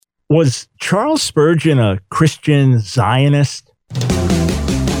Was Charles Spurgeon a Christian Zionist?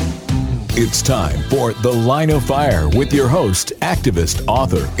 It's time for The Line of Fire with your host, activist,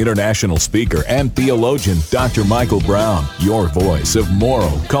 author, international speaker, and theologian, Dr. Michael Brown, your voice of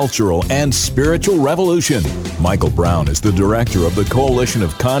moral, cultural, and spiritual revolution. Michael Brown is the director of the Coalition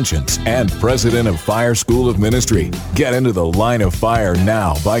of Conscience and president of Fire School of Ministry. Get into The Line of Fire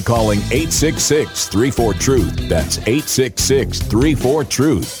now by calling 866-34-TRUTH. That's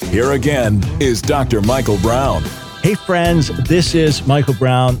 866-34-TRUTH. Here again is Dr. Michael Brown. Hey friends, this is Michael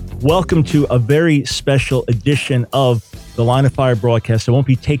Brown. Welcome to a very special edition of the Line of Fire broadcast. I won't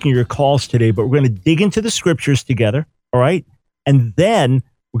be taking your calls today, but we're going to dig into the scriptures together, all right? And then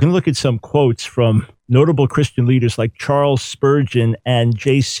we're going to look at some quotes from notable Christian leaders like Charles Spurgeon and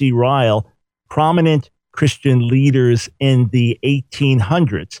J.C. Ryle, prominent Christian leaders in the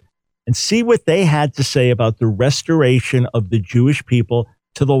 1800s, and see what they had to say about the restoration of the Jewish people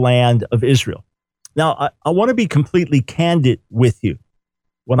to the land of Israel. Now, I want to be completely candid with you.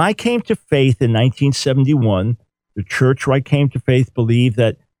 When I came to faith in 1971, the church where I came to faith believed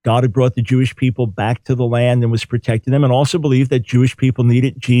that God had brought the Jewish people back to the land and was protecting them, and also believed that Jewish people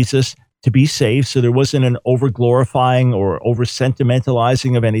needed Jesus to be saved, so there wasn't an over-glorifying or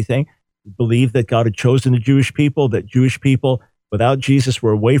over-sentimentalizing of anything. We believed that God had chosen the Jewish people, that Jewish people without Jesus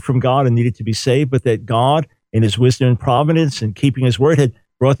were away from God and needed to be saved, but that God, in his wisdom and providence and keeping his word, had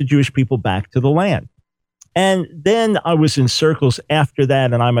brought the Jewish people back to the land. And then I was in circles after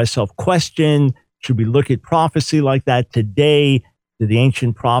that, and I myself questioned, should we look at prophecy like that today? Do the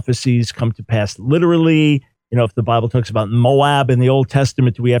ancient prophecies come to pass literally? You know, if the Bible talks about Moab in the Old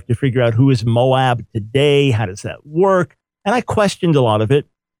Testament, do we have to figure out who is Moab today? How does that work? And I questioned a lot of it,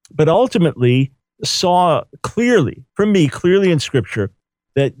 but ultimately saw clearly, from me, clearly in Scripture,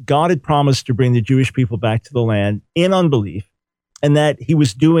 that God had promised to bring the Jewish people back to the land in unbelief, and that he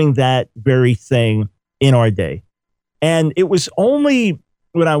was doing that very thing in our day. And it was only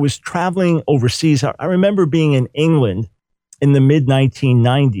when I was traveling overseas, I remember being in England in the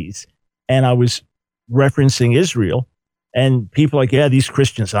mid-1990s, and I was referencing Israel, and people like, yeah, these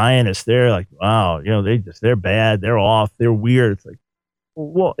Christian Zionists, they're like, wow, you know, they're bad, they're off, they're weird. It's like,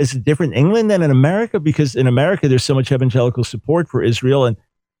 well, is it different in England than in America? Because in America, there's so much evangelical support for Israel.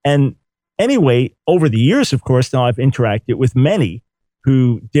 And anyway, over the years, of course, now I've interacted with many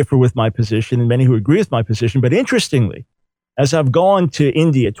who differ with my position and many who agree with my position. But interestingly, as I've gone to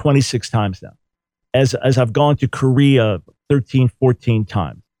India 26 times now, as I've gone to Korea 13, 14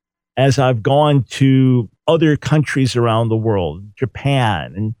 times, as I've gone to other countries around the world,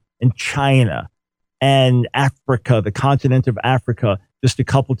 Japan and China and Africa, the continent of Africa, just a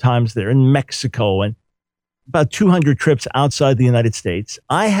couple times there, in Mexico, and about 200 trips outside the United States,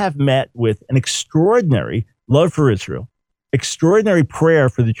 I have met with an extraordinary love for Israel, extraordinary prayer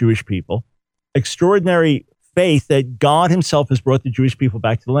for the Jewish people, extraordinary faith that God himself has brought the Jewish people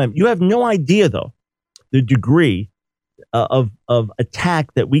back to the land. You have no idea, though, the degree of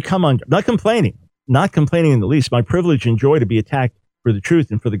attack that we come under. Not complaining in the least. My privilege and joy to be attacked for the truth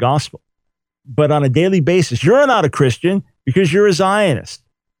and for the gospel. But on a daily basis, you're not a Christian because you're a Zionist,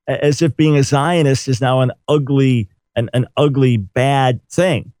 as if being a Zionist is now an ugly, bad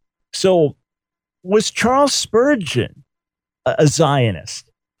thing. So was Charles Spurgeon a Zionist?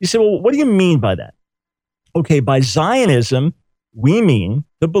 You say, well, what do you mean by that? Okay, by Zionism, we mean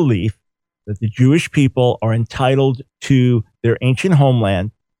the belief that the Jewish people are entitled to their ancient homeland,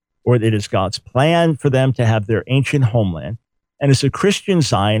 or that it is God's plan for them to have their ancient homeland. And as a Christian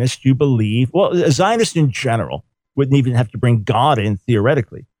Zionist, you believe, well, a Zionist in general wouldn't even have to bring God in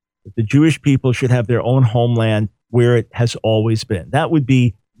theoretically, that the Jewish people should have their own homeland where it has always been. That would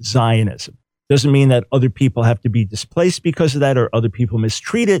be Zionism. Doesn't mean that other people have to be displaced because of that or other people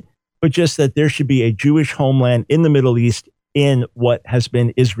mistreated, but just that there should be a Jewish homeland in the Middle East in what has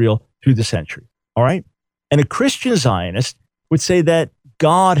been Israel through the centuries. All right? And a Christian Zionist would say that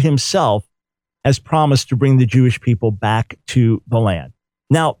God himself has promised to bring the Jewish people back to the land.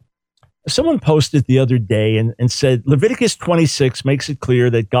 Now, someone posted the other day and said, Leviticus 26 makes it clear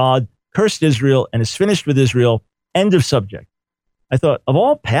that God cursed Israel and is finished with Israel, end of subject. I thought, of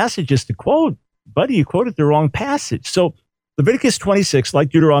all passages to quote, buddy, you quoted the wrong passage. So Leviticus 26, like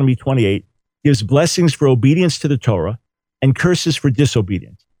Deuteronomy 28, gives blessings for obedience to the Torah and curses for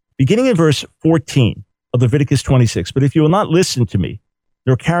disobedience. Beginning in verse 14 of Leviticus 26, but if you will not listen to me,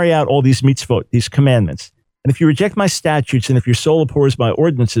 nor carry out all these mitzvot, these commandments, and if you reject my statutes, and if your soul abhors my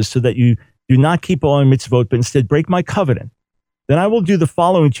ordinances, so that you do not keep all my mitzvot, but instead break my covenant, then I will do the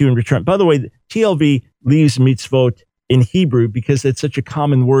following to you in return. By the way, the TLV leaves mitzvot in Hebrew because it's such a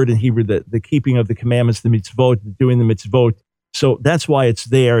common word in Hebrew, the keeping of the commandments, the mitzvot, doing the mitzvot. So that's why it's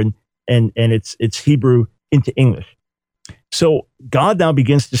there. And and it's Hebrew into English. So God now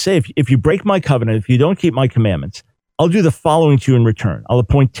begins to say, if you break my covenant, if you don't keep my commandments, I'll do the following to you in return. I'll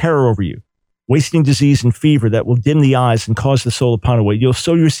appoint terror over you, wasting disease and fever that will dim the eyes and cause the soul to pine away. You'll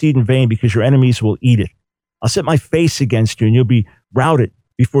sow your seed in vain because your enemies will eat it. I'll set my face against you and you'll be routed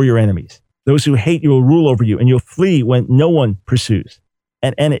before your enemies. Those who hate you will rule over you and you'll flee when no one pursues.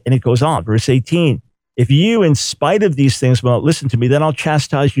 And it goes on. Verse 18, if you, in spite of these things, will not listen to me, then I'll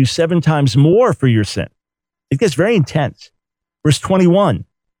chastise you 7 times more for your sin. It gets very intense. Verse 21,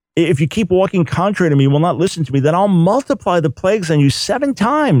 if you keep walking contrary to me, will not listen to me, then I'll multiply the plagues on you 7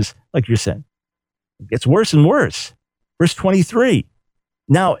 times like your sin. It gets worse and worse. Verse 23,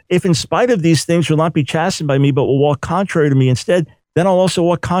 now, if in spite of these things you'll not be chastened by me, but will walk contrary to me instead, then I'll also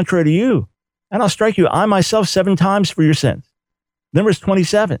walk contrary to you. And I'll strike you, I myself, 7 times for your sins. Then verse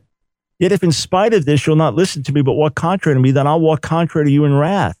 27, yet if in spite of this you'll not listen to me, but walk contrary to me, then I'll walk contrary to you in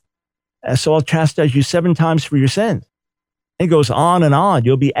wrath. And so I'll chastise you 7 times for your sins. It goes on and on.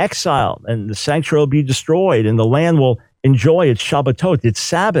 You'll be exiled, and the sanctuary will be destroyed, and the land will enjoy its Shabbatot, its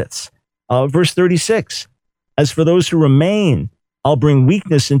Sabbaths. Verse 36, as for those who remain, I'll bring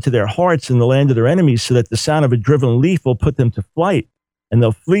weakness into their hearts in the land of their enemies, so that the sound of a driven leaf will put them to flight. And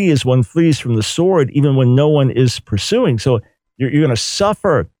they'll flee as one flees from the sword, even when no one is pursuing. So you're going to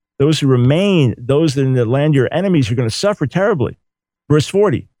suffer. Those who remain, those in the land of your enemies, you're going to suffer terribly. Verse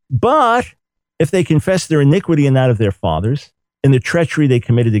 40, but if they confess their iniquity and that of their fathers, in the treachery they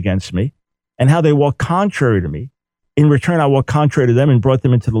committed against me, and how they walk contrary to me, in return I walk contrary to them and brought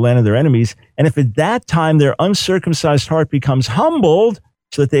them into the land of their enemies. And if at that time their uncircumcised heart becomes humbled,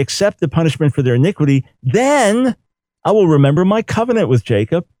 so that they accept the punishment for their iniquity, then I will remember my covenant with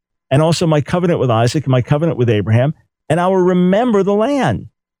Jacob, and also my covenant with Isaac, and my covenant with Abraham, and I will remember the land.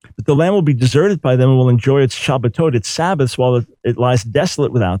 But the land will be deserted by them and will enjoy its Shabbatot, its Sabbaths, while it lies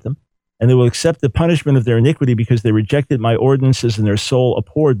desolate without them. And they will accept the punishment of their iniquity because they rejected my ordinances and their soul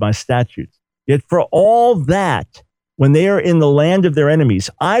abhorred my statutes. Yet for all that, when they are in the land of their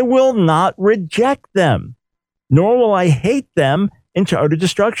enemies, I will not reject them, nor will I hate them into utter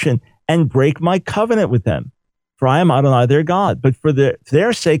destruction and break my covenant with them. For I am Adonai their God. But for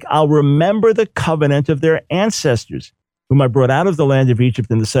their sake, I'll remember the covenant of their ancestors, whom I brought out of the land of Egypt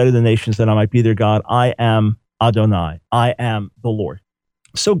in the sight of the nations, that I might be their God. I am Adonai. I am the Lord.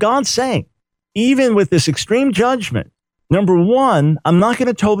 So God's saying, even with this extreme judgment, number one, I'm not going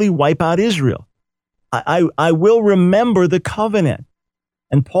to totally wipe out Israel. I will remember the covenant.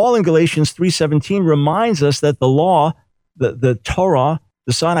 And Paul in Galatians 3:17 reminds us that the law, the Torah,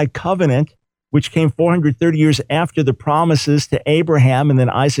 the Sinai covenant, which came 430 years after the promises to Abraham and then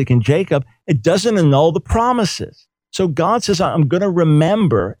Isaac and Jacob, it doesn't annul the promises. So God says, I'm going to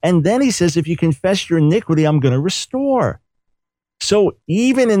remember. And then he says, if you confess your iniquity, I'm going to restore. So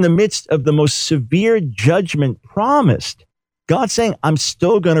even in the midst of the most severe judgment promised, God's saying, I'm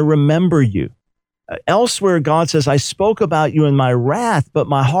still going to remember you. Elsewhere, God says, I spoke about you in my wrath, but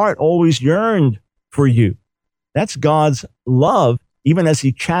my heart always yearned for you. That's God's love, even as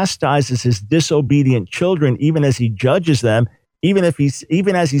he chastises his disobedient children, even as he judges them, even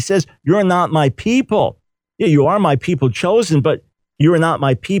as he says, you're not my people. Yeah, you are my people chosen, but you are not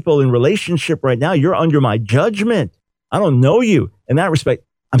my people in relationship right now. You're under my judgment. I don't know you. In that respect,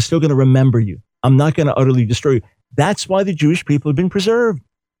 I'm still going to remember you. I'm not going to utterly destroy you. That's why the Jewish people have been preserved.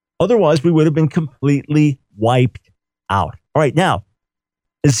 Otherwise, we would have been completely wiped out. All right, now,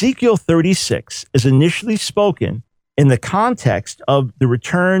 Ezekiel 36 is initially spoken in the context of the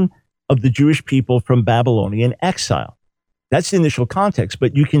return of the Jewish people from Babylonian exile. That's the initial context,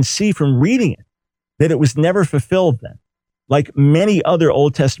 but you can see from reading it that it was never fulfilled then. Like many other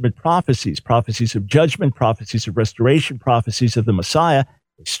Old Testament prophecies, prophecies of judgment, prophecies of restoration, prophecies of the Messiah,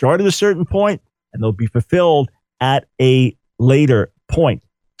 they start at a certain point and they'll be fulfilled at a later point.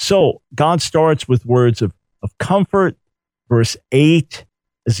 So God starts with words of comfort. Verse 8,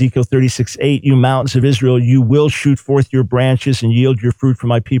 Ezekiel 36:8, you mountains of Israel, you will shoot forth your branches and yield your fruit for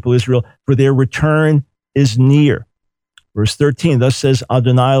my people Israel, for their return is near. Verse 13, thus says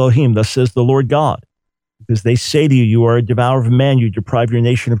Adonai Elohim, thus says the Lord God. Because they say to you, you are a devourer of men, you deprive your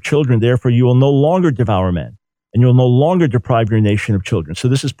nation of children, therefore you will no longer devour men, and you'll no longer deprive your nation of children. So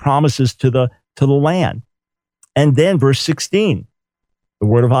this is promises to the land. And then verse 16, the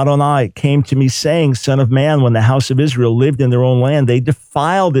word of Adonai came to me saying, Son of man, when the house of Israel lived in their own land, they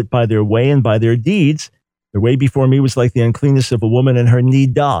defiled it by their way and by their deeds. Their way before me was like the uncleanness of a woman in her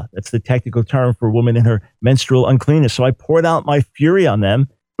nidah. That's the technical term for a woman in her menstrual uncleanness. So I poured out my fury on them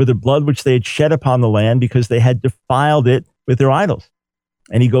for the blood which they had shed upon the land, because they had defiled it with their idols.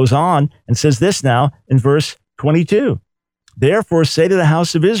 And he goes on and says this now in verse 22. Therefore say to the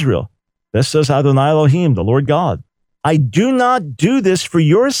house of Israel, thus says Adonai Elohim, the Lord God, I do not do this for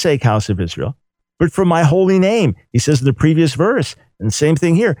your sake, house of Israel, but for my holy name. He says in the previous verse, and the same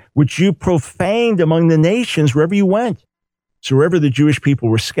thing here, which you profaned among the nations wherever you went. So wherever the Jewish people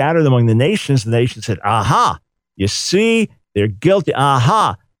were scattered among the nations said, aha, you see, they're guilty.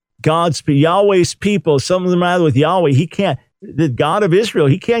 Aha, Yahweh's people, something the matter with Yahweh. He can't, the God of Israel,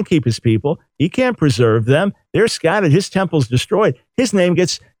 he can't keep his people. He can't preserve them. They're scattered. His temple's destroyed. His name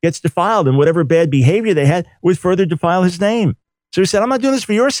gets defiled, and whatever bad behavior they had would further defile his name. So he said, I'm not doing this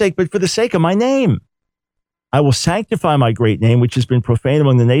for your sake, but for the sake of my name. I will sanctify my great name, which has been profaned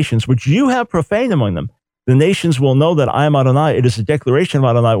among the nations, which you have profaned among them. The nations will know that I am Adonai. It is a declaration of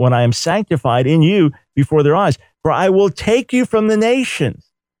Adonai when I am sanctified in you before their eyes. For I will take you from the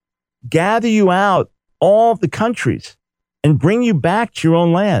nations, gather you out all the countries, and bring you back to your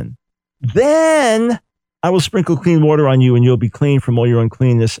own land. Then I will sprinkle clean water on you, and you'll be clean from all your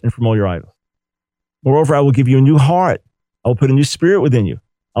uncleanness and from all your idols. Moreover, I will give you a new heart. I will put a new spirit within you.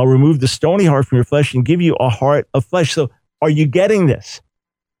 I'll remove the stony heart from your flesh and give you a heart of flesh. So are you getting this?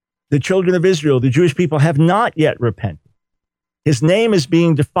 The children of Israel, the Jewish people, have not yet repented. His name is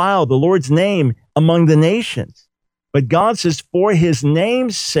being defiled, the Lord's name among the nations. But God says, for his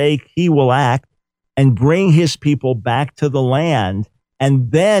name's sake, he will act and bring his people back to the land,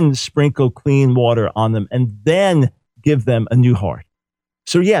 and then sprinkle clean water on them, and then give them a new heart.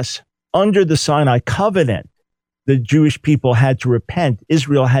 So yes, under the Sinai covenant, the Jewish people had to repent.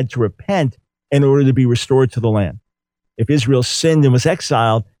 Israel had to repent in order to be restored to the land. If Israel sinned and was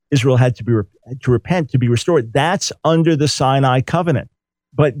exiled, Israel had to repent to be restored. That's under the Sinai covenant.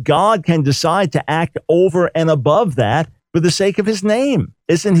 But God can decide to act over and above that for the sake of his name.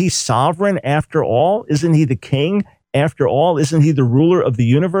 Isn't he sovereign after all? Isn't he the king after all? Isn't he the ruler of the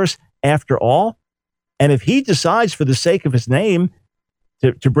universe after all? And if he decides for the sake of his name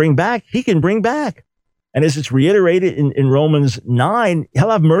to bring back, he can bring back. And as it's reiterated in Romans 9, he'll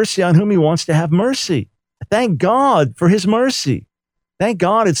have mercy on whom he wants to have mercy. Thank God for his mercy. Thank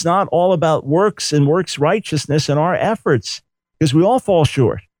God it's not all about works and works righteousness and our efforts, because we all fall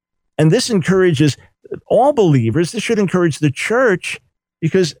short. And this encourages all believers. This should encourage the church,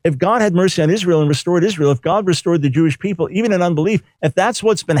 because if God had mercy on Israel and restored Israel, if God restored the Jewish people, even in unbelief, if that's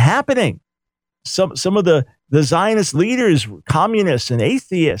what's been happening, some of the Zionist leaders, communists and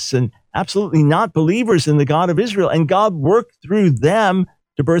atheists and absolutely not believers in the God of Israel, and God worked through them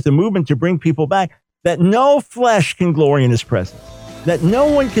to birth a movement to bring people back, that no flesh can glory in his presence, that no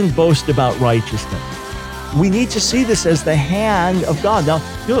one can boast about righteousness. We need to see this as the hand of God. Now,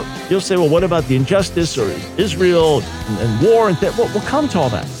 you'll say, well, what about the injustice or Israel and war? And we'll come to all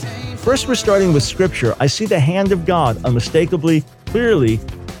that. First, we're starting with Scripture. I see the hand of God unmistakably, clearly,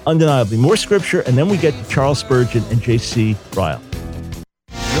 undeniably. More Scripture, and then we get to Charles Spurgeon and J.C. Ryle.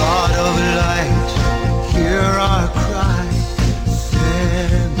 God of light, hear our cry,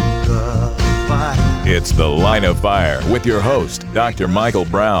 send the fire. It's The Line of Fire with your host, Dr. Michael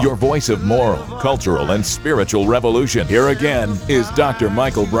Brown, your voice of moral, cultural, and spiritual revolution. Here again is Dr.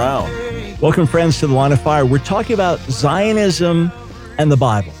 Michael Brown. Welcome, friends, to The Line of Fire. We're talking about Zionism and the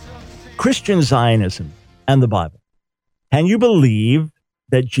Bible, Christian Zionism and the Bible. Can you believe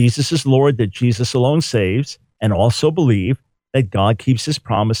that Jesus is Lord, that Jesus alone saves, and also believe that God keeps his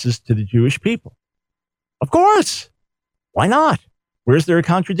promises to the Jewish people? Of course. Why not? Where's there a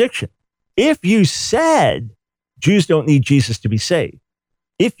contradiction? If you said Jews don't need Jesus to be saved,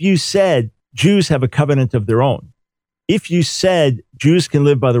 if you said Jews have a covenant of their own, if you said Jews can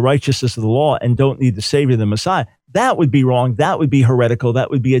live by the righteousness of the law and don't need the Savior, the Messiah, that would be wrong. That would be heretical. That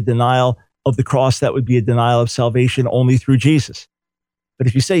would be a denial of the cross. That would be a denial of salvation only through Jesus. But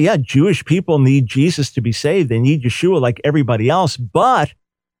if you say, yeah, Jewish people need Jesus to be saved, they need Yeshua like everybody else, but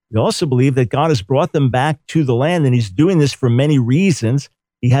we also believe that God has brought them back to the land, and he's doing this for many reasons.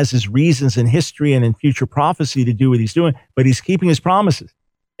 He has his reasons in history and in future prophecy to do what he's doing, but he's keeping his promises.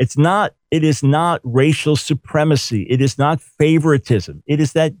 It is not racial supremacy. It is not favoritism. It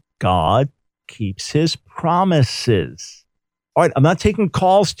is that God keeps his promises. All right, I'm not taking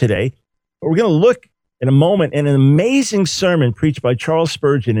calls today, but we're going to look in a moment in an amazing sermon preached by Charles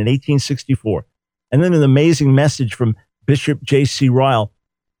Spurgeon in 1864, and then an amazing message from Bishop J.C. Ryle.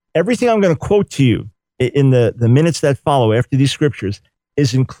 Everything I'm going to quote to you in the minutes that follow after these scriptures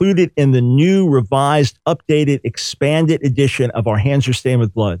is included in the new, revised, updated, expanded edition of Our Hands Are Stained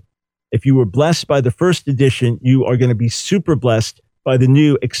with Blood. If you were blessed by the first edition, you are going to be super blessed by the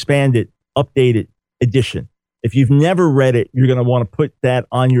new, expanded, updated edition. If you've never read it, you're going to want to put that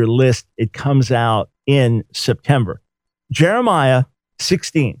on your list. It comes out in September. Jeremiah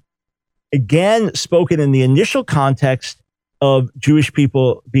 16, again spoken in the initial context of Jewish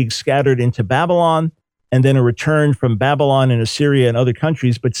people being scattered into Babylon, and then a return from Babylon and Assyria and other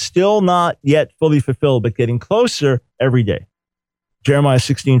countries, but still not yet fully fulfilled, but getting closer every day. Jeremiah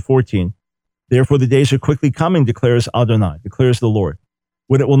 16:14. Therefore the days are quickly coming, declares Adonai, declares the Lord,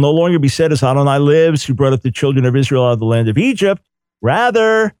 when it will no longer be said, as Adonai lives, who brought up the children of Israel out of the land of Egypt.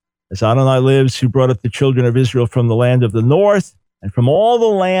 Rather, as Adonai lives, who brought up the children of Israel from the land of the north and from all the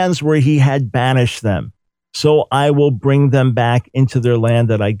lands where he had banished them. So I will bring them back into their land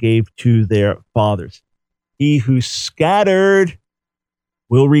that I gave to their fathers. He who scattered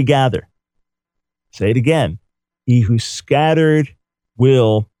will regather. Say it again. He who scattered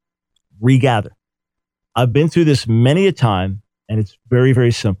will regather. I've been through this many a time, and it's very,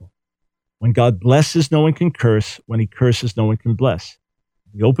 very simple. When God blesses, no one can curse. When he curses, no one can bless.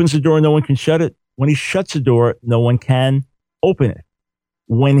 He opens the door, no one can shut it. When he shuts the door, no one can open it.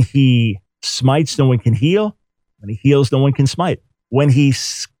 When he smites, no one can heal. When he heals, no one can smite. When he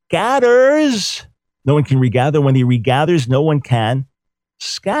scatters, no one can regather. When he regathers, no one can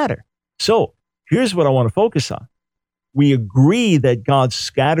scatter. So here's what I want to focus on. We agree that God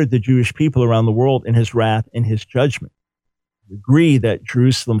scattered the Jewish people around the world in his wrath and his judgment. We agree that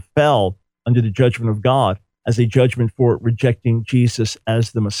Jerusalem fell under the judgment of God as a judgment for rejecting Jesus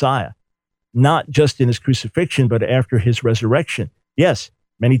as the Messiah, not just in his crucifixion, but after his resurrection. Yes,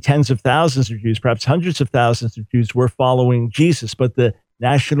 many tens of thousands of Jews, perhaps hundreds of thousands of Jews were following Jesus, but the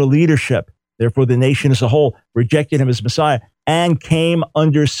national leadership, therefore the nation as a whole, rejected him as Messiah and came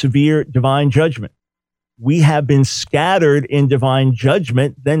under severe divine judgment. We have been scattered in divine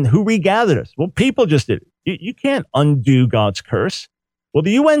judgment. Then who regathered us? Well, people just did it. You can't undo God's curse. Well,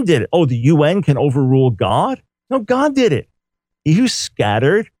 the UN did it. Oh, the UN can overrule God? No, God did it. He who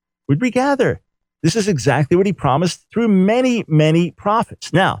scattered would regather. This is exactly what he promised through many, many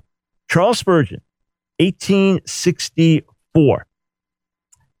prophets. Now, Charles Spurgeon, 1864,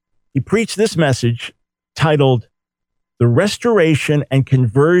 he preached this message titled, The Restoration and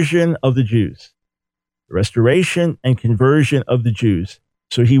Conversion of the Jews. The Restoration and Conversion of the Jews.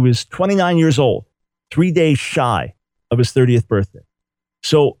 So he was 29 years old, 3 days shy of his 30th birthday.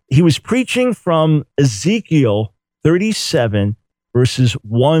 So he was preaching from Ezekiel 37, verses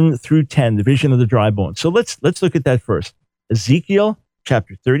 1 through 10, the vision of the dry bones. So let's look at that first. Ezekiel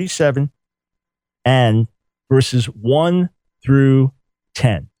chapter 37 and verses 1 through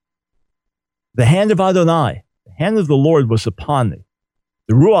 10. The hand of Adonai, the hand of the Lord was upon me.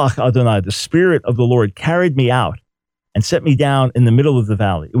 The Ruach Adonai, the Spirit of the Lord, carried me out and set me down in the middle of the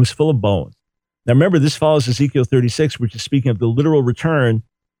valley. It was full of bones. Now remember, this follows Ezekiel 36, which is speaking of the literal return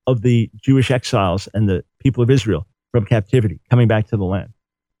of the Jewish exiles and the people of Israel from captivity, coming back to the land.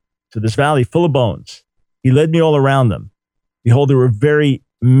 So this valley full of bones. He led me all around them. Behold, there were very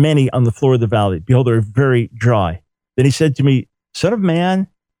many on the floor of the valley. Behold, they were very dry. Then he said to me, Son of man,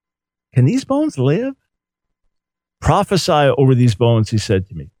 can these bones live? Prophesy over these bones, he said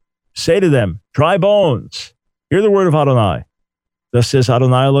to me. Say to them, dry bones, hear the word of Adonai. Thus says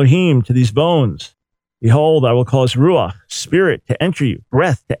Adonai Elohim to these bones, Behold, I will cause Ruach, spirit, to enter you,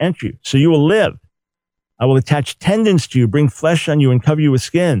 breath to enter you, so you will live. I will attach tendons to you, bring flesh on you, and cover you with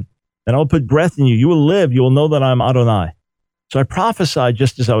skin. Then I will put breath in you. You will live. You will know that I am Adonai. So I prophesied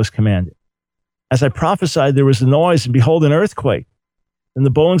just as I was commanded. As I prophesied, there was a noise, and behold, an earthquake. And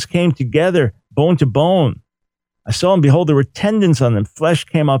the bones came together, bone to bone. I saw, and behold, there were tendons on them. Flesh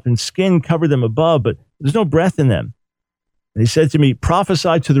came up, and skin covered them above, but there's no breath in them. And he said to me,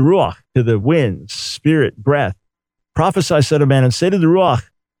 prophesy to the Ruach, to the winds, spirit, breath. Prophesy, son of man, and say to the Ruach,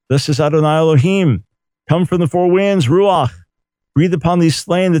 thus says Adonai Elohim, come from the four winds, Ruach, breathe upon these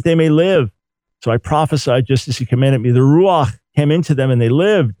slain that they may live. So I prophesied just as he commanded me. The Ruach came into them and they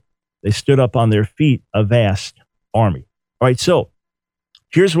lived. They stood up on their feet, a vast army. All right, so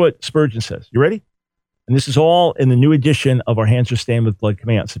here's what Spurgeon says. You ready? And this is all in the new edition of Our Hands Are Stained with Blood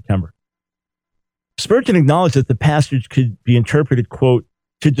coming out in September. Spurgeon acknowledged that the passage could be interpreted, quote,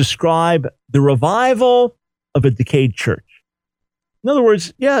 to describe the revival of a decayed church. In other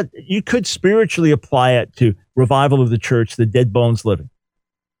words, yeah, you could spiritually apply it to revival of the church, the dead bones living.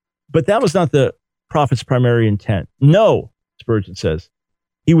 But that was not the prophet's primary intent. No, Spurgeon says.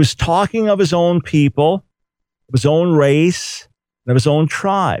 He was talking of his own people, of his own race, and of his own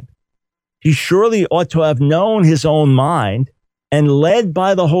tribe. He surely ought to have known his own mind, and led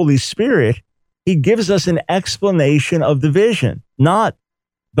by the Holy Spirit, he gives us an explanation of the vision. Not,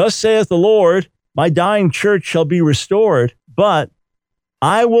 thus saith the Lord, my dying church shall be restored, but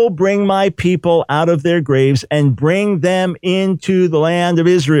I will bring my people out of their graves and bring them into the land of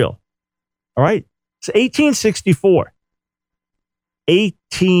Israel. All right? It's 1864.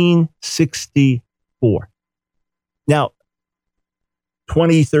 1864. Now,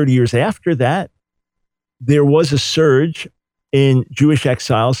 20, 30 years after that, there was a surge in Jewish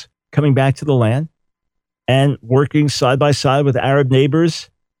exiles coming back to the land and working side by side with Arab neighbors,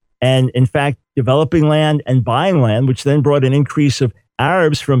 and in fact, developing land and buying land, which then brought an increase of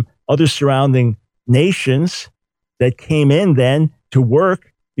Arabs from other surrounding nations that came in then to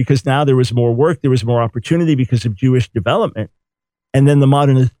work, because now there was more work, there was more opportunity because of Jewish development. And then the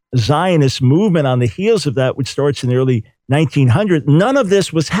modern Zionist movement on the heels of that, which starts in the early 1900s, none of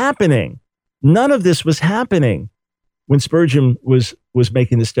this was happening. None of this was happening when Spurgeon was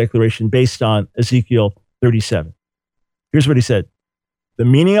making this declaration based on Ezekiel 37. Here's what he said. The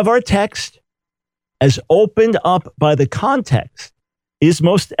meaning of our text, as opened up by the context, is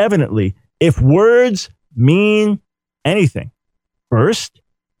most evidently, if words mean anything, first,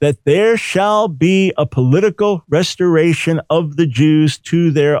 that there shall be a political restoration of the Jews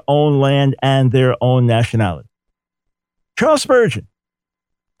to their own land and their own nationality. Charles Spurgeon,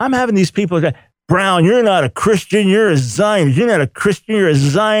 I'm having these people say, Brown, you're not a Christian, you're a Zionist. You're not a Christian, you're a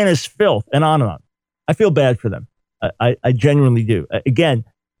Zionist filth, and on and on. I feel bad for them. I genuinely do. Again,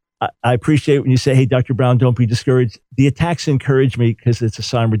 I appreciate when you say, hey, Dr. Brown, don't be discouraged. The attacks encourage me because it's a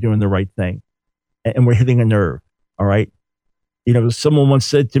sign we're doing the right thing and we're hitting a nerve, all right? You know, someone once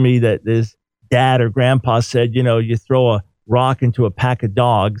said to me that his dad or grandpa said, you know, you throw a rock into a pack of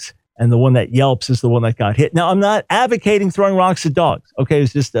dogs and the one that yelps is the one that got hit. Now, I'm not advocating throwing rocks at dogs. Okay,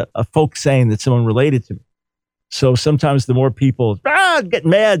 it's just a folk saying that someone related to me. So sometimes the more people get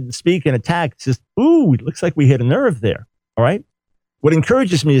mad and speak and attack, it's just, ooh, it looks like we hit a nerve there. All right. What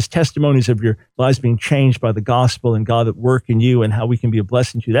encourages me is testimonies of your lives being changed by the gospel and God at work in you and how we can be a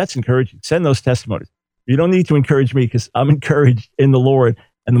blessing to you. That's encouraging. Send those testimonies. You don't need to encourage me because I'm encouraged in the Lord.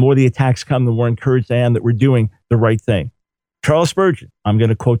 And the more the attacks come, the more encouraged I am that we're doing the right thing. Charles Spurgeon, I'm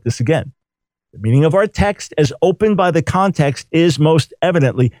going to quote this again. The meaning of our text, as opened by the context, is most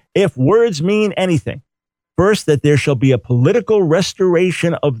evidently, if words mean anything, first, that there shall be a political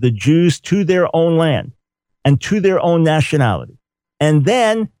restoration of the Jews to their own land and to their own nationality. And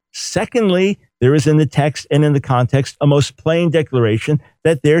then, secondly, there is in the text and in the context a most plain declaration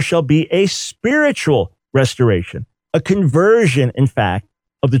that there shall be a spiritual restoration, a conversion, in fact,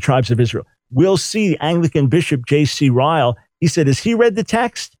 of the tribes of Israel. We'll see Anglican Bishop J.C. Ryle. He said, as he read the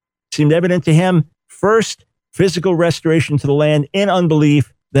text, it seemed evident to him, first, physical restoration to the land in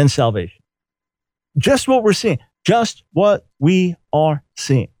unbelief, then salvation. Just what we're seeing. Just what we are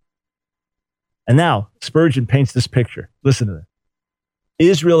seeing. And now, Spurgeon paints this picture. Listen to this.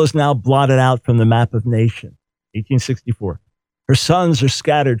 Israel is now blotted out from the map of nations. 1864. Her sons are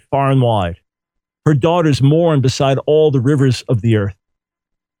scattered far and wide. Her daughters mourn beside all the rivers of the earth.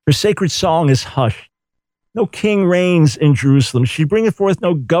 Her sacred song is hushed. No king reigns in Jerusalem. She bringeth forth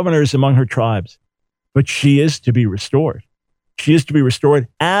no governors among her tribes. But she is to be restored. She is to be restored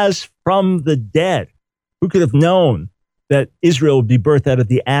as from the dead. Who could have known that Israel would be birthed out of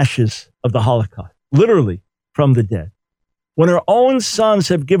the ashes of the Holocaust? Literally from the dead. When her own sons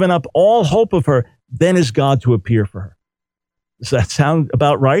have given up all hope of her, then is God to appear for her. Does that sound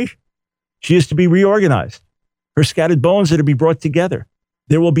about right? She is to be reorganized. Her scattered bones are to be brought together.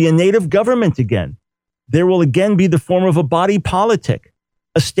 There will be a native government again. There will again be the form of a body politic.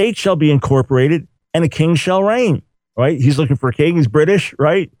 A state shall be incorporated and a king shall reign, right? He's looking for a king. He's British,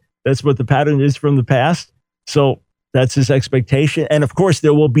 right? That's what the pattern is from the past. So that's his expectation. And of course,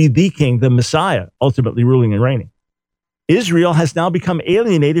 there will be the king, the Messiah, ultimately ruling and reigning. Israel has now become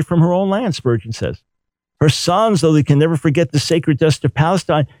alienated from her own land, Spurgeon says. Her sons, though they can never forget the sacred dust of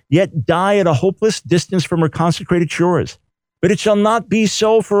Palestine, yet die at a hopeless distance from her consecrated shores. But it shall not be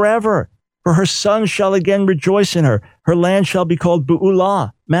so forever, for her sons shall again rejoice in her. Her land shall be called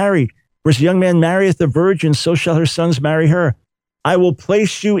Beulah, married. For as a young man marrieth a virgin, so shall her sons marry her. I will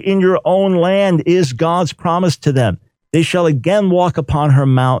place you in your own land, is God's promise to them. They shall again walk upon her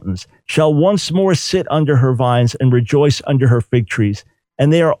mountains, shall once more sit under her vines and rejoice under her fig trees.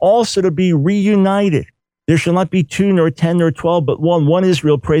 And they are also to be reunited. There shall not be 2, nor 10, nor 12, but one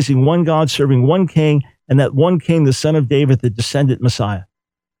Israel praising one God, serving one king, and that one king, the son of David, the descendant Messiah.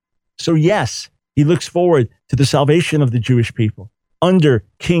 So yes, he looks forward to the salvation of the Jewish people under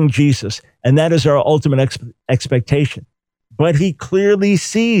King Jesus, and that is our ultimate expectation. But he clearly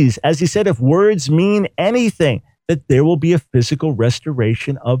sees, as he said, if words mean anything, that there will be a physical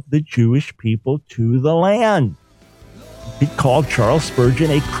restoration of the Jewish people to the land. He called Charles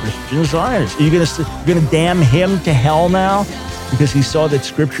Spurgeon a Christian Zionist. Are you going to damn him to hell now? Because he saw that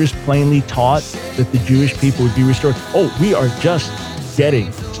scriptures plainly taught that the Jewish people would be restored. Oh, we are just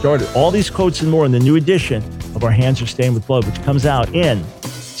getting started. All these quotes and more in the new edition of Our Hands Are Stained with Blood, which comes out in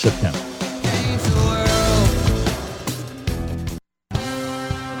September.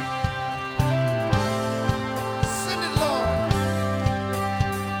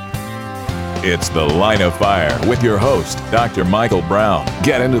 It's The Line of Fire with your host, Dr. Michael Brown.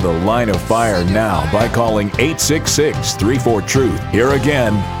 Get into the Line of Fire now by calling 866-34-TRUTH. Here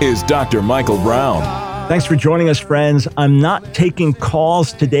again is Dr. Michael Brown. Thanks for joining us, friends. I'm not taking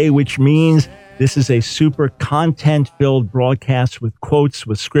calls today, which means this is a super content-filled broadcast with quotes,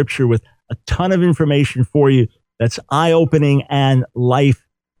 with scripture, with a ton of information for you that's eye-opening and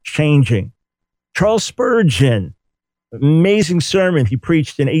life-changing. Charles Spurgeon, amazing sermon he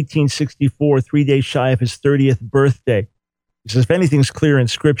preached in 1864, 3 days shy of his 30th birthday. He says, if anything's clear in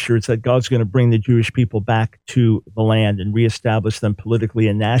Scripture, it's that God's going to bring the Jewish people back to the land and reestablish them politically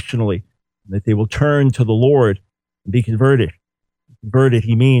and nationally, and that they will turn to the Lord and be converted. Converted,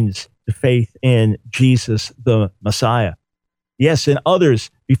 he means to faith in Jesus, the Messiah. Yes, and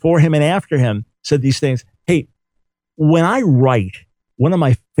others before him and after him said these things. Hey, when I write, one of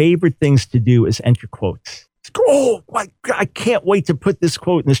my favorite things to do is enter quotes. Oh, I can't wait to put this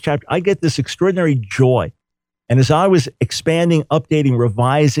quote in this chapter. I get this extraordinary joy. And as I was expanding, updating,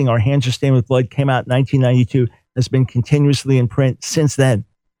 revising, Our Hands Are Stained with Blood came out in 1992, has been continuously in print since then.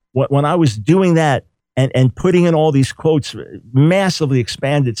 When I was doing that and putting in all these quotes, massively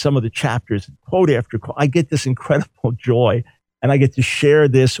expanded some of the chapters, quote after quote, I get this incredible joy. And I get to share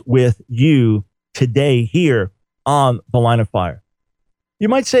this with you today here on The Line of Fire. You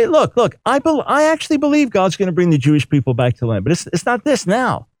might say, look, I actually believe God's going to bring the Jewish people back to the land, but it's not this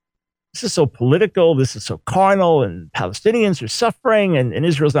now. This is so political. This is so carnal, and Palestinians are suffering, and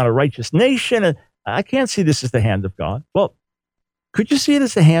Israel's not a righteous nation. And I can't see this as the hand of God. Well, could you see it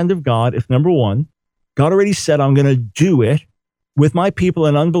as the hand of God if, number one, God already said, I'm going to do it with my people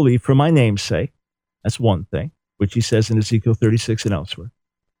in unbelief for my name's sake? That's one thing, which he says in Ezekiel 36 and elsewhere.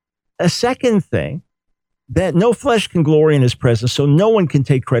 A second thing, that no flesh can glory in his presence, so no one can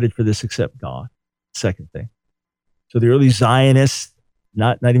take credit for this except God. Second thing. So the early Zionists,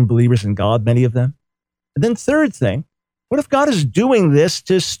 not even believers in God, many of them. And then third thing, what if God is doing this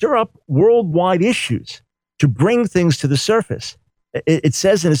to stir up worldwide issues, to bring things to the surface? It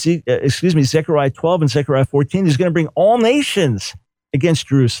says in Zechariah 12 and Zechariah 14, he's going to bring all nations against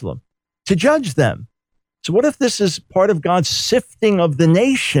Jerusalem to judge them. So what if this is part of God's sifting of the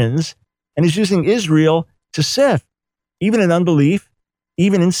nations, and he's using Israel to sift, even in unbelief,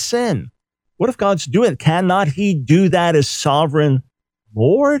 even in sin? What if God's doing it? Cannot he do that as sovereign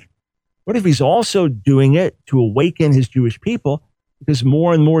Lord? What if he's also doing it to awaken his Jewish people? Because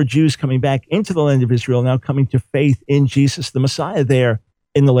more and more Jews coming back into the land of Israel, now coming to faith in Jesus, the Messiah, there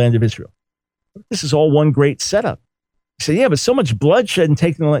in the land of Israel. This is all one great setup. You say, yeah, but so much bloodshed in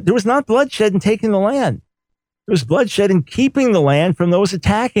taking the land. There was not bloodshed in taking the land. There was bloodshed in keeping the land from those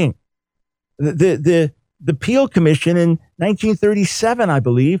attacking. The Peel Commission in 1937, I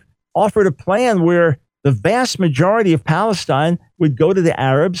believe, offered a plan where the vast majority of Palestine would go to the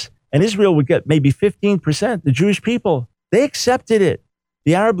Arabs and Israel would get maybe 15%. The Jewish people, they accepted it.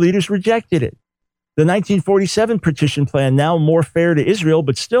 The Arab leaders rejected it. The 1947 partition plan, now more fair to Israel,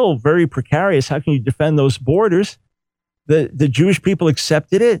 but still very precarious. How can you defend those borders? The Jewish people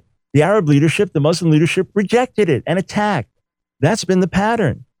accepted it. The Arab leadership, the Muslim leadership rejected it and attacked. That's been the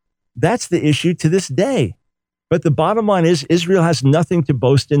pattern. That's the issue to this day. But the bottom line is Israel has nothing to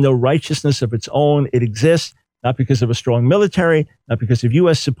boast in, no righteousness of its own. It exists not because of a strong military, not because of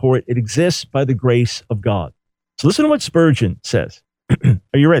U.S. support. It exists by the grace of God. So listen to what Spurgeon says. Are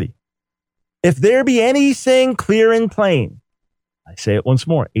you ready? If there be anything clear and plain, I say it once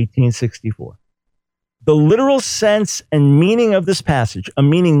more, 1864. The literal sense and meaning of this passage, a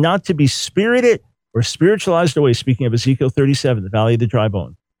meaning not to be spirited or spiritualized away, speaking of Ezekiel 37, the valley of the dry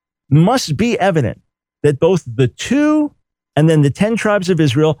bone, must be evident that both the 2 and then the 10 tribes of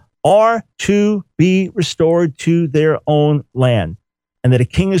Israel are to be restored to their own land, and that a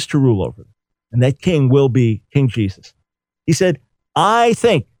king is to rule over them. And that king will be King Jesus. He said, I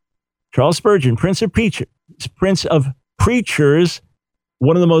think, Charles Spurgeon, Prince of Preachers,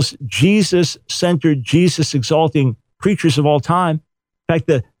 one of the most Jesus-centered, Jesus-exalting preachers of all time. In fact,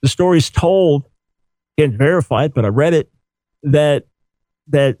 the story's told, can't verify it, but I read it, that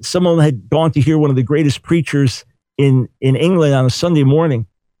someone had gone to hear one of the greatest preachers in England on a Sunday morning.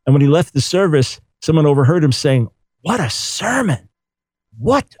 And when he left the service, someone overheard him saying, what a sermon!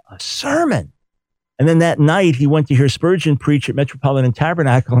 What a sermon! And then that night, he went to hear Spurgeon preach at Metropolitan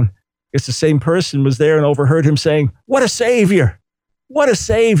Tabernacle. And I guess the same person was there and overheard him saying, what a savior! What a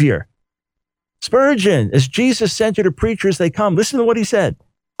savior! Spurgeon, as Jesus-centered a preacher as they come, listen to what he said.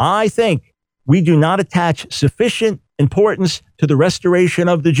 I think we do not attach sufficient importance to the restoration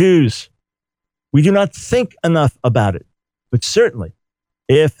of the Jews. We do not think enough about it. But certainly,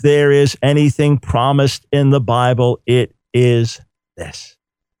 if there is anything promised in the Bible, it is this.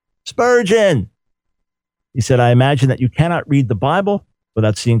 Spurgeon. He said, I imagine that you cannot read the Bible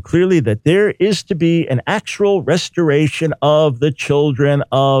without seeing clearly that there is to be an actual restoration of the children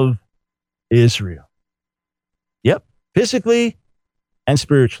of Israel. Yep, physically and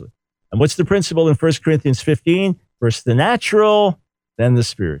spiritually. And what's the principle in 1 Corinthians 15? First the natural, then the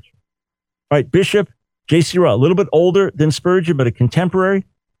spiritual. All right, Bishop J.C. Ryle, a little bit older than Spurgeon, but a contemporary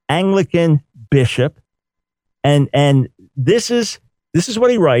Anglican bishop. And this is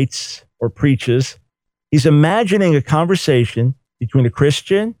what he writes or preaches. He's imagining a conversation between a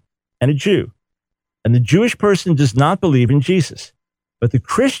Christian and a Jew. And the Jewish person does not believe in Jesus. But the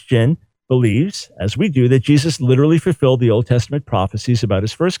Christian believes, as we do, that Jesus literally fulfilled the Old Testament prophecies about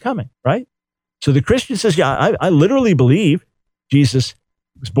his first coming, right? So the Christian says, yeah, I literally believe Jesus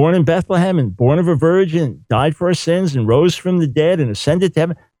was born in Bethlehem and born of a virgin, died for our sins and rose from the dead and ascended to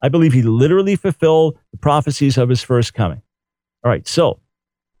heaven. I believe he literally fulfilled the prophecies of his first coming. All right, so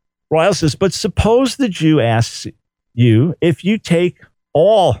Ryle says, but suppose the Jew asks you if you take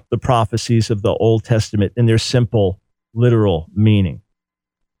all the prophecies of the Old Testament in their simple, literal meaning.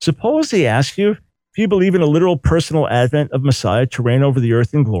 Suppose he asks you if you believe in a literal personal advent of Messiah to reign over the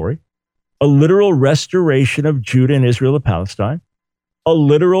earth in glory, a literal restoration of Judah and Israel and Palestine, a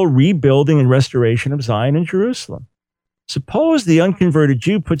literal rebuilding and restoration of Zion and Jerusalem. Suppose the unconverted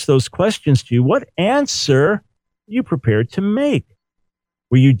Jew puts those questions to you. What answer are you prepared to make?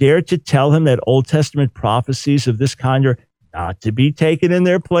 Will you dare to tell him that Old Testament prophecies of this kind are not to be taken in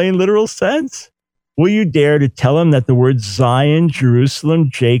their plain literal sense? Will you dare to tell him that the words Zion, Jerusalem,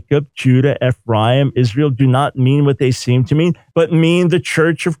 Jacob, Judah, Ephraim, Israel do not mean what they seem to mean, but mean the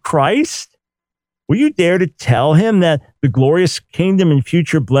church of Christ? Will you dare to tell him that the glorious kingdom and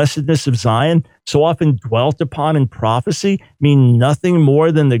future blessedness of Zion, so often dwelt upon in prophecy, mean nothing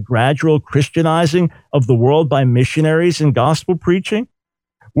more than the gradual Christianizing of the world by missionaries and gospel preaching?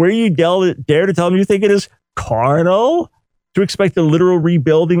 Will you dare to tell him you think it is carnal to expect the literal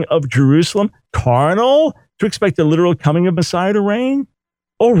rebuilding of Jerusalem? Carnal to expect the literal coming of Messiah to reign?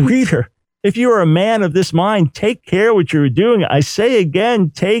 Oh, reader, if you are a man of this mind, take care what you are doing. I say again,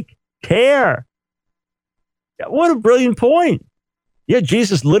 take care. What a brilliant point. Yeah,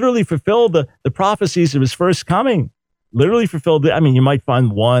 Jesus literally fulfilled the prophecies of his first coming. Literally fulfilled it. I mean, you might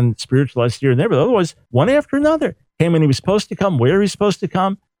find one spiritualized here and there, but otherwise, one after another. Came when he was supposed to come, where he's supposed to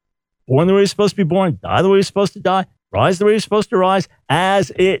come, born the way he's supposed to be born, die the way he's supposed to die, rise the way he's supposed to rise,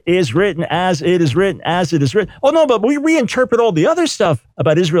 as it is written, as it is written, as it is written. Oh, no, but we reinterpret all the other stuff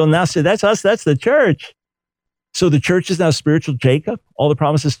about Israel and now say, that's us, that's the church. So the church is now spiritual Jacob, all the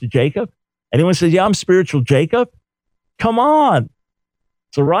promises to Jacob. Anyone says, yeah, I'm spiritual Jacob? Come on.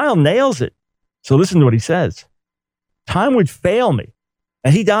 So Ryle nails it. So listen to what he says. Time would fail me.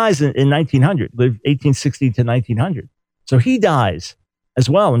 And he dies in 1900, lived 1860 to 1900. So he dies as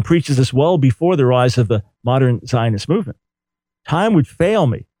well and preaches this well before the rise of the modern Zionist movement. Time would fail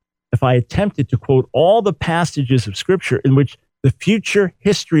me if I attempted to quote all the passages of Scripture in which the future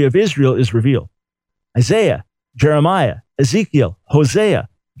history of Israel is revealed. Isaiah, Jeremiah, Ezekiel, Hosea,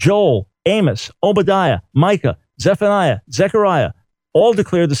 Joel, Amos, Obadiah, Micah, Zephaniah, Zechariah, all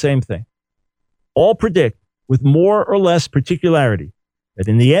declare the same thing. All predict with more or less particularity that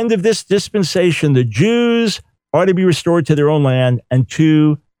in the end of this dispensation, the Jews are to be restored to their own land and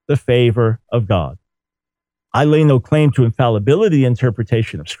to the favor of God. I lay no claim to infallibility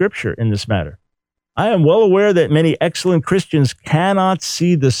interpretation of Scripture in this matter. I am well aware that many excellent Christians cannot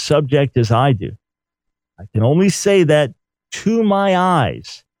see the subject as I do. I can only say that to my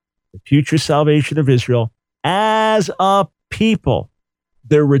eyes, the future salvation of Israel as a people,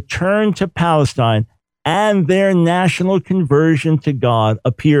 their return to Palestine, and their national conversion to God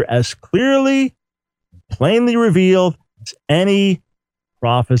appear as clearly, plainly revealed as any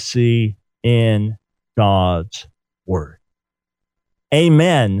prophecy in God's word.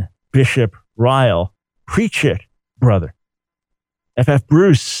 Amen, Bishop Ryle. Preach it, brother. F.F.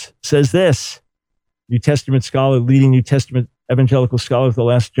 Bruce says this, New Testament scholar, leading New Testament evangelical scholar of the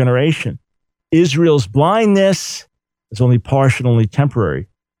last generation. Israel's blindness is only partial, only temporary.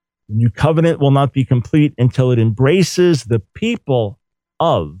 The new covenant will not be complete until it embraces the people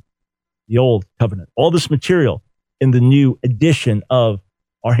of the old covenant. All this material in the new edition of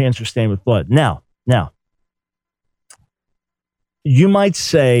Our Hands Are Stained with Blood. Now, you might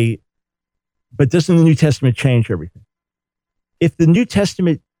say, but doesn't the New Testament change everything? If the New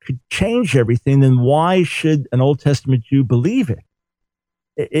Testament could change everything, then why should an Old Testament Jew believe it?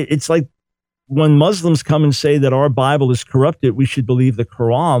 It's like when Muslims come and say that our Bible is corrupted, we should believe the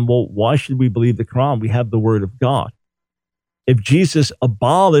Quran. Well, why should we believe the Quran? We have the Word of God. If Jesus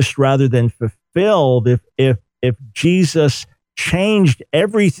abolished rather than fulfilled, if Jesus changed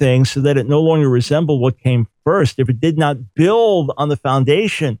everything so that it no longer resembled what came first, if it did not build on the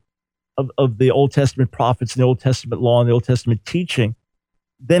foundation of the Old Testament prophets and the Old Testament law and the Old Testament teaching,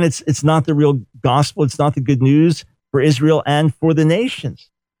 then it's not the real gospel. It's not the good news for Israel and for the nations.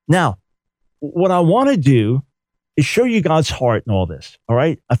 Now, what I want to do is show you God's heart in all this, all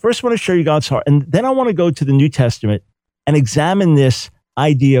right? I first want to show you God's heart, and then I want to go to the New Testament and examine this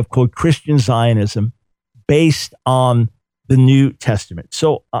idea of, quote, Christian Zionism based on the New Testament.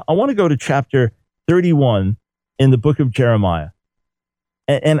 So I want to go to chapter 31 in the book of Jeremiah,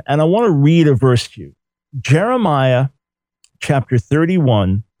 and I want to read a verse to you. Jeremiah chapter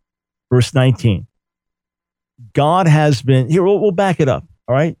 31, verse 19. God has been, here, we'll back it up,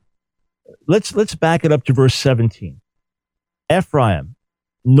 all right? Let's back it up to verse 17. Ephraim,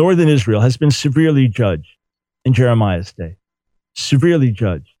 northern Israel, has been severely judged in Jeremiah's day. Severely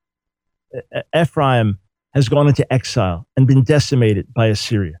judged. Ephraim has gone into exile and been decimated by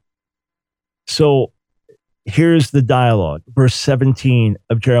Assyria. So here's the dialogue, verse 17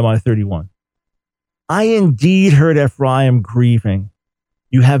 of Jeremiah 31. I indeed heard Ephraim grieving.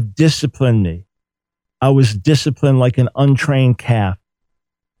 You have disciplined me. I was disciplined like an untrained calf.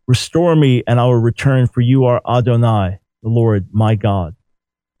 Restore me, and I will return, for you are Adonai, the Lord, my God.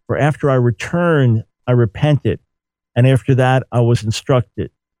 For after I returned, I repented, and after that I was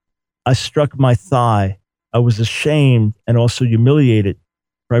instructed. I struck my thigh. I was ashamed and also humiliated,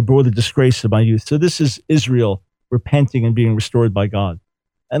 for I bore the disgrace of my youth. So this is Israel repenting and being restored by God.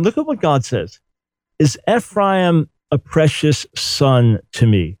 And look at what God says. Is Ephraim a precious son to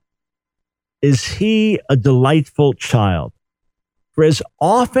me? Is he a delightful child? For as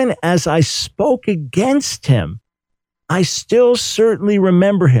often as I spoke against him, I still certainly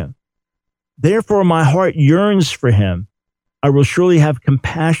remember him. Therefore, my heart yearns for him. I will surely have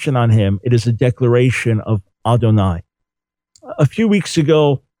compassion on him. It is a declaration of Adonai. A few weeks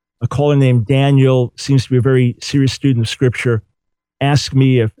ago, a caller named Daniel, seems to be a very serious student of Scripture, asked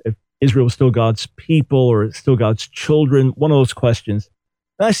me if Israel was still God's people or still God's children, one of those questions.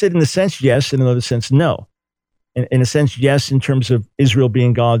 And I said, in a sense, yes, in another sense, no. In a sense, yes, in terms of Israel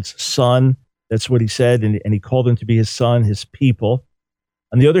being God's son. That's what he said, and he called them to be his son, his people.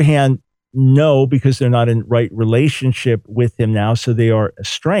 On the other hand, no, because they're not in right relationship with him now, so they are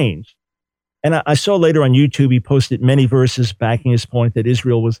estranged. And I saw later on YouTube, he posted many verses backing his point that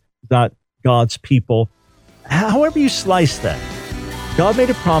Israel was not God's people. However you slice that, God made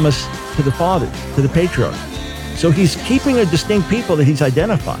a promise to the fathers, to the patriarchs. So he's keeping a distinct people that he's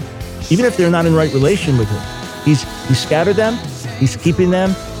identified, even if they're not in right relation with him. He's scattered them, he's keeping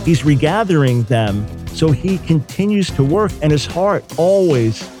them, he's regathering them. So he continues to work, and his heart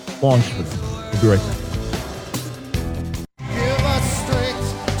always longs for them. We'll be right back. Give us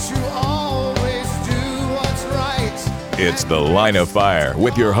strength to always do what's right. It's The Line of Fire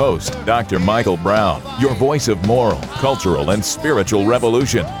with your host, Dr. Michael Brown, your voice of moral, cultural, and spiritual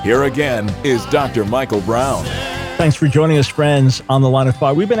revolution. Here again is Dr. Michael Brown. Thanks for joining us, friends, on The Line of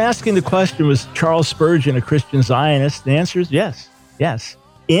Fire. We've been asking the question, was Charles Spurgeon a Christian Zionist? The answer is yes, yes.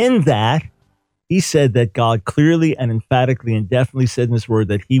 In that, he said that God clearly and emphatically and definitely said in his word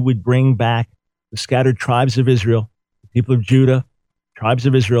that he would bring back the scattered tribes of Israel, the people of Judah, tribes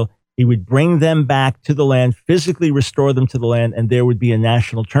of Israel. He would bring them back to the land, physically restore them to the land, and there would be a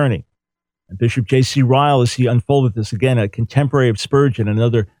national turning. And Bishop J.C. Ryle, as he unfolded this, again, a contemporary of Spurgeon,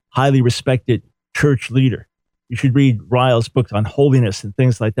 another highly respected church leader. You should read Ryle's books on holiness and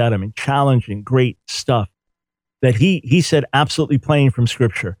things like that. I mean, challenging, great stuff. That he said absolutely plain from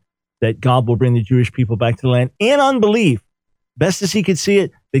Scripture that God will bring the Jewish people back to the land in unbelief. Best as he could see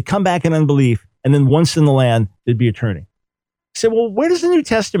it, they'd come back in unbelief, and then once in the land, there'd be a turning. He said, well, where does the New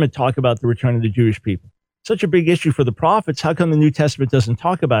Testament talk about the return of the Jewish people? Such a big issue for the prophets. How come the New Testament doesn't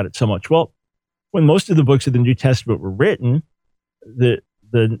talk about it so much? Well, when most of the books of the New Testament were written,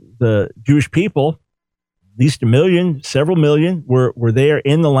 the Jewish people, at least a million, several million, were there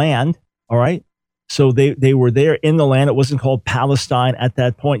in the land, all right? So they were there in the land. It wasn't called Palestine at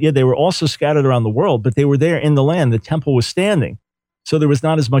that point. Yeah, they were also scattered around the world, but they were there in the land. The temple was standing. So there was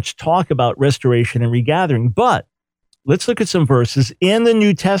not as much talk about restoration and regathering. But let's look at some verses in the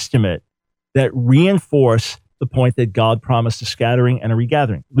New Testament that reinforce the point that God promised a scattering and a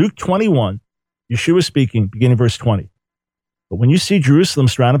regathering. Luke 21, Yeshua speaking, beginning verse 20. But when you see Jerusalem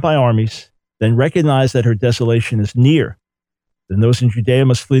surrounded by armies, then recognize that her desolation is near. Then those in Judea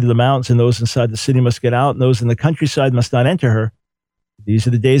must flee to the mountains, and those inside the city must get out, and those in the countryside must not enter her. These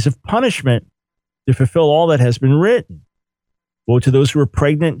are the days of punishment to fulfill all that has been written. Woe to those who are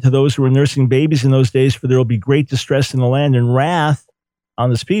pregnant, to those who are nursing babies in those days, for there will be great distress in the land and wrath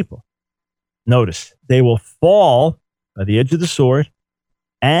on this people. Notice, they will fall by the edge of the sword,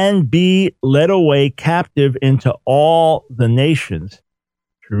 and be led away captive into all the nations.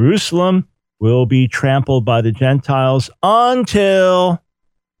 Jerusalem will be trampled by the Gentiles until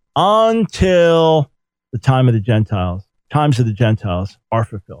the times of the Gentiles are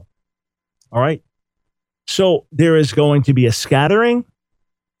fulfilled. All right. So there is going to be a scattering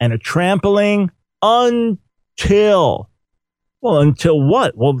and a trampling until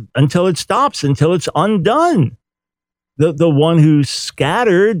what? Well, until it stops, until it's undone. The one who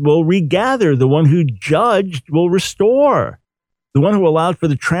scattered will regather. The one who judged will restore. The one who allowed for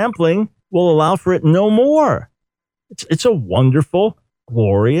the trampling will allow for it no more. It's a wonderful,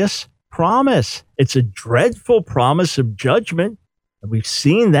 glorious promise. It's a dreadful promise of judgment. And we've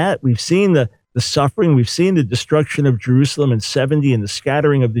seen that. We've seen the suffering. We've seen the destruction of Jerusalem in 70 and the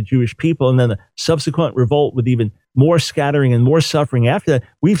scattering of the Jewish people, and then the subsequent revolt with even more scattering and more suffering after that.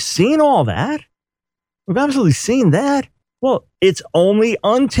 We've seen all that. We've absolutely seen that. Well, it's only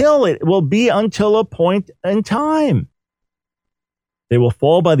until a point in time. They will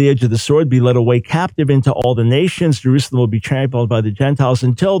fall by the edge of the sword, be led away captive into all the nations. Jerusalem will be trampled by the Gentiles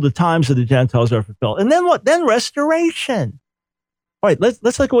until the times of the Gentiles are fulfilled. And then what? Then restoration. All right, let's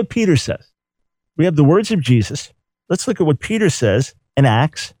look at what Peter says. We have the words of Jesus. Let's look at what Peter says in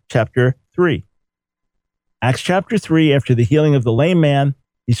Acts chapter 3. Acts chapter 3, after the healing of the lame man,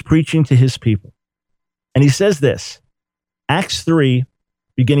 he's preaching to his people. And he says this, Acts 3,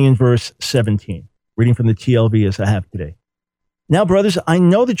 beginning in verse 17, reading from the TLV as I have today. Now, brothers, I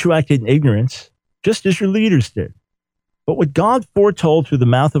know that you acted in ignorance, just as your leaders did. But what God foretold through the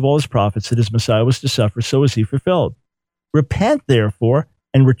mouth of all his prophets that his Messiah was to suffer, so was he fulfilled. Repent, therefore,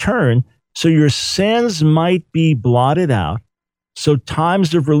 and return, so your sins might be blotted out, so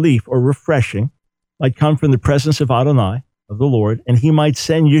times of relief or refreshing might come from the presence of Adonai, of the Lord, and he might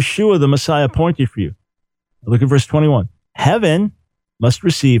send Yeshua, the Messiah appointed for you. Look at verse 21. Heaven must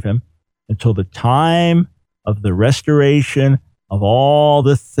receive him until the time of the restoration of all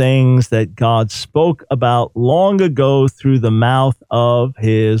the things that God spoke about long ago through the mouth of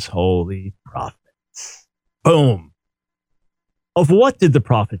his holy prophets. Boom. Of what did the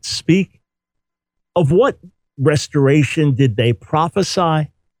prophets speak? Of what restoration did they prophesy?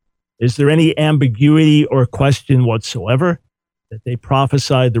 Is there any ambiguity or question whatsoever that they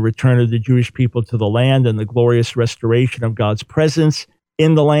prophesied the return of the Jewish people to the land and the glorious restoration of God's presence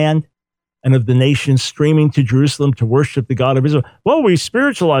in the land and of the nations streaming to Jerusalem to worship the God of Israel? Well, we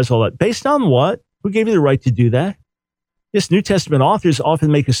spiritualize all that. Based on what? Who gave you the right to do that? Yes, New Testament authors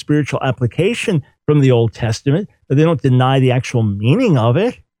often make a spiritual application from the Old Testament, but they don't deny the actual meaning of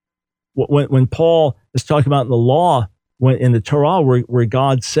it. When Paul is talking about in the law, in the Torah, where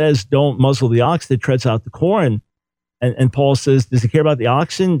God says, don't muzzle the ox that treads out the corn, and Paul says, does he care about the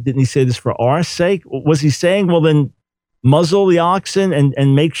oxen? Didn't he say this for our sake? Was he saying, well, then muzzle the oxen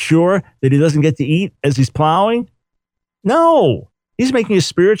and make sure that he doesn't get to eat as he's plowing? No, he's making a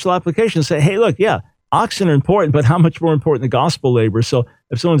spiritual application. Say, hey, look, yeah, oxen are important, but how much more important the gospel labor? So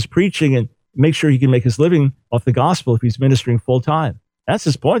if someone's preaching, and make sure he can make his living off the gospel if he's ministering full time. That's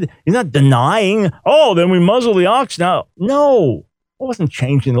his point. He's not denying, oh, then we muzzle the ox now. No, it wasn't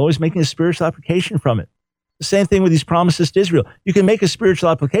changing. Always making a spiritual application from it. The same thing with these promises to Israel. You can make a spiritual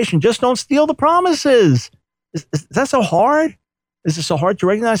application, just don't steal the promises. Is that so hard? Is it so hard to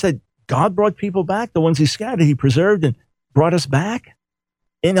recognize that God brought people back? The ones he scattered, he preserved and brought us back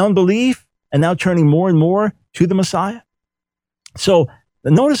in unbelief and now turning more and more to the Messiah. So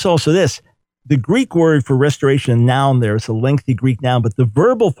notice also this. The Greek word for restoration, noun there, it's a lengthy Greek noun, but the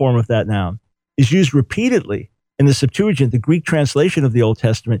verbal form of that noun is used repeatedly in the Septuagint, the Greek translation of the Old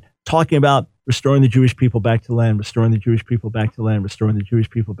Testament, talking about restoring the Jewish people back to the land, restoring the Jewish people back to the land, restoring the Jewish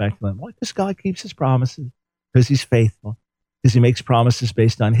people back to the land. Why? Because God keeps his promises, because he's faithful, because he makes promises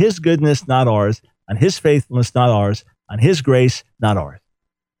based on his goodness, not ours, on his faithfulness, not ours, on his grace, not ours.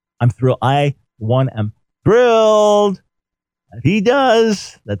 I'm thrilled. I am thrilled. He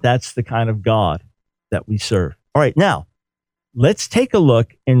does that's the kind of God that we serve. All right, now let's take a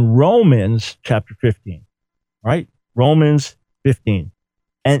look in Romans chapter 15. All right, Romans 15.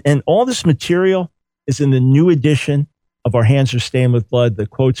 And all this material is in the new edition of Our Hands Are Stained with Blood, the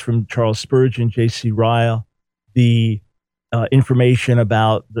quotes from Charles Spurgeon, J.C. Ryle, the information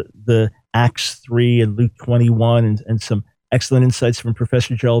about the Acts 3 and Luke 21, and some excellent insights from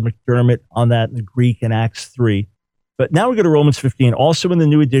Professor Gerald McDermott on that in the Greek in Acts 3. But now we go to Romans 15, also in the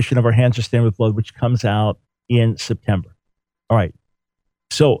new edition of Our Hands Are Stained with Blood, which comes out in September. All right.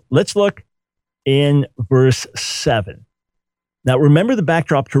 So let's look in verse 7. Now remember the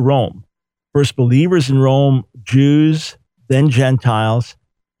backdrop to Rome. First believers in Rome, Jews, then Gentiles.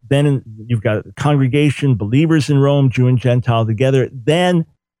 Then you've got a congregation, believers in Rome, Jew and Gentile together. Then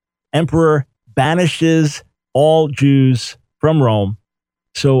emperor banishes all Jews from Rome.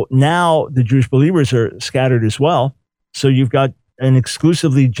 So now the Jewish believers are scattered as well. So you've got an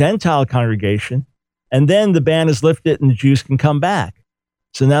exclusively Gentile congregation. And then the ban is lifted and the Jews can come back.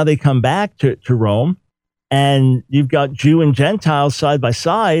 So now they come back to Rome, and you've got Jew and Gentiles side by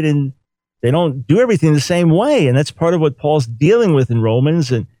side, and they don't do everything the same way. And that's part of what Paul's dealing with in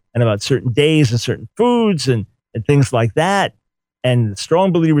Romans, and about certain days and certain foods and things like that. And the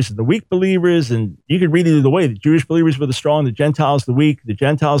strong believers and the weak believers. And you could read it either way. The Jewish believers were the strong, the Gentiles the weak, the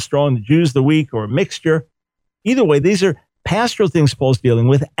Gentiles strong, the Jews the weak, or a mixture. Either way, these are pastoral things Paul's dealing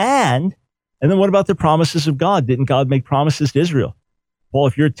with. And then what about the promises of God? Didn't God make promises to Israel? Paul,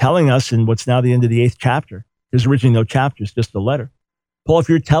 if you're telling us in what's now the end of the 8th chapter, there's originally no chapters, just a letter. Paul, if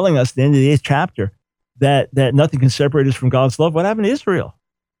you're telling us at the end of the 8th chapter that nothing can separate us from God's love, what happened to Israel?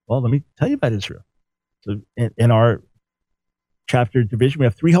 Well, let me tell you about Israel. So in our chapter division, we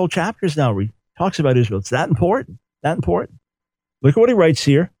have 3 whole chapters now where he talks about Israel. It's that important, that important. Look at what he writes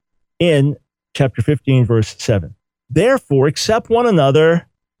here in chapter 15, verse 7. Therefore, accept one another,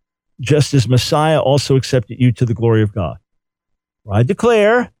 just as Messiah also accepted you to the glory of God. For I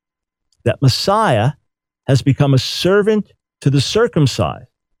declare that Messiah has become a servant to the circumcised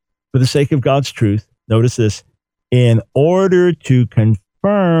for the sake of God's truth. Notice this, in order to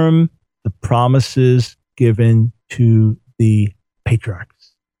confirm the promises given to the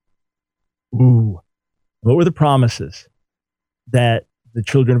patriarchs. Ooh, what were the promises? That the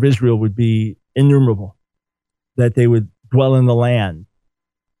children of Israel would be innumerable, that they would dwell in the land,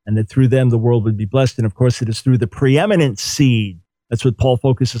 and that through them the world would be blessed. And of course, it is through the preeminent seed. That's what Paul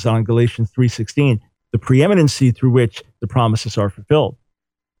focuses on in Galatians 3:16, the preeminent seed through which the promises are fulfilled.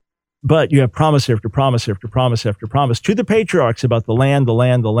 But you have promise after promise after promise after promise to the patriarchs about the land, the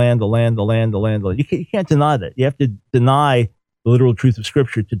land, the land, the land, the land, the land. You can't deny that. You have to deny the literal truth of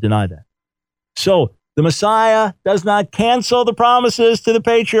Scripture to deny that. So the Messiah does not cancel the promises to the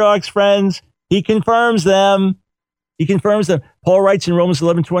patriarchs, friends. He confirms them. He confirms them. Paul writes in Romans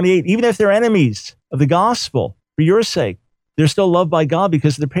 11:28, even if they're enemies of the gospel, for your sake, they're still loved by God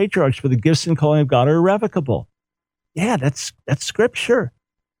because of the patriarchs, for the gifts and calling of God are irrevocable. Yeah, that's Scripture.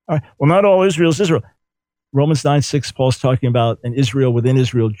 All right. Well, not all Israel is Israel. Romans 9:6, Paul's talking about an Israel within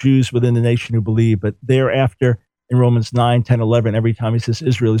Israel, Jews within the nation who believe. But thereafter, in Romans 9, 10, 11, every time he says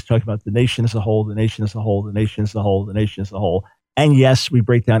Israel, he's talking about the nation as a whole, the nation as a whole, the nation as a whole, the nation as a whole. And yes, we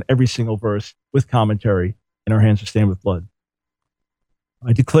break down every single verse with commentary, and our hands are stained with blood.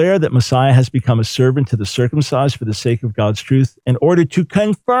 I declare that Messiah has become a servant to the circumcised for the sake of God's truth, in order to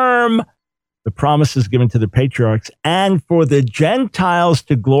confirm the promises given to the patriarchs, and for the Gentiles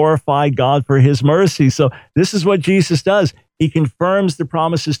to glorify God for his mercy. So this is what Jesus does. He confirms the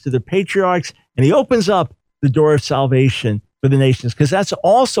promises to the patriarchs, and he opens up the door of salvation for the nations, because that's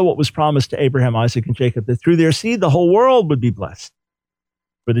also what was promised to Abraham, Isaac, and Jacob, that through their seed, the whole world would be blessed.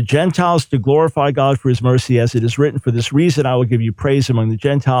 For the Gentiles to glorify God for his mercy, as it is written, for this reason I will give you praise among the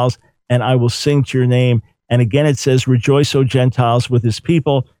Gentiles, and I will sing to your name. And again it says, rejoice, O Gentiles, with his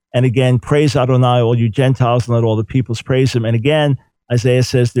people. And again, praise Adonai, all you Gentiles, and let all the peoples praise him. And again, Isaiah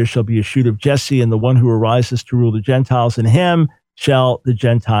says, there shall be a shoot of Jesse, and the one who arises to rule the Gentiles, and him shall the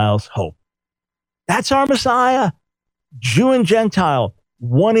Gentiles hope. That's our Messiah. Jew and Gentile,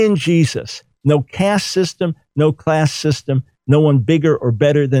 one in Jesus. No caste system, no class system, no one bigger or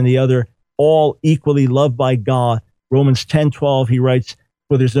better than the other, all equally loved by God. Romans 10:12, he writes,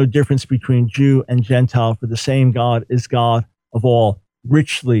 for there's no difference between Jew and Gentile, for the same God is God of all,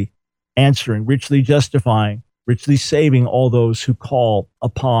 richly answering, richly justifying, richly saving all those who call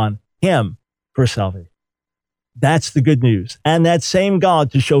upon him for salvation. That's the good news. And that same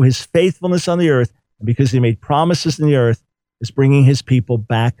God, to show his faithfulness on the earth, and because he made promises in the earth, is bringing his people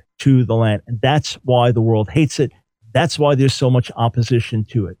back to the land. And that's why the world hates it. That's why there's so much opposition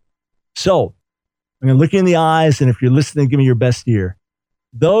to it. So I'm going to look you in the eyes, and if you're listening, give me your best ear.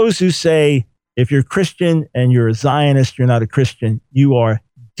 Those who say, if you're Christian and you're a Zionist, you're not a Christian, you are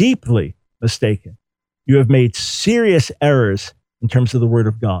deeply mistaken. You have made serious errors in terms of the Word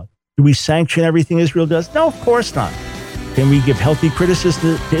of God. Do we sanction everything Israel does? No, of course not. Can we give healthy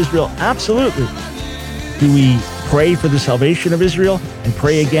criticism to Israel? Absolutely. Do we pray for the salvation of Israel and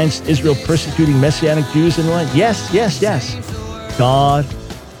pray against Israel persecuting Messianic Jews in the land? Yes, yes, yes. God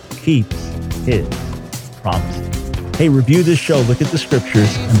keeps his promises. Hey, review this show, look at the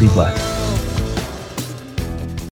scriptures, and be blessed.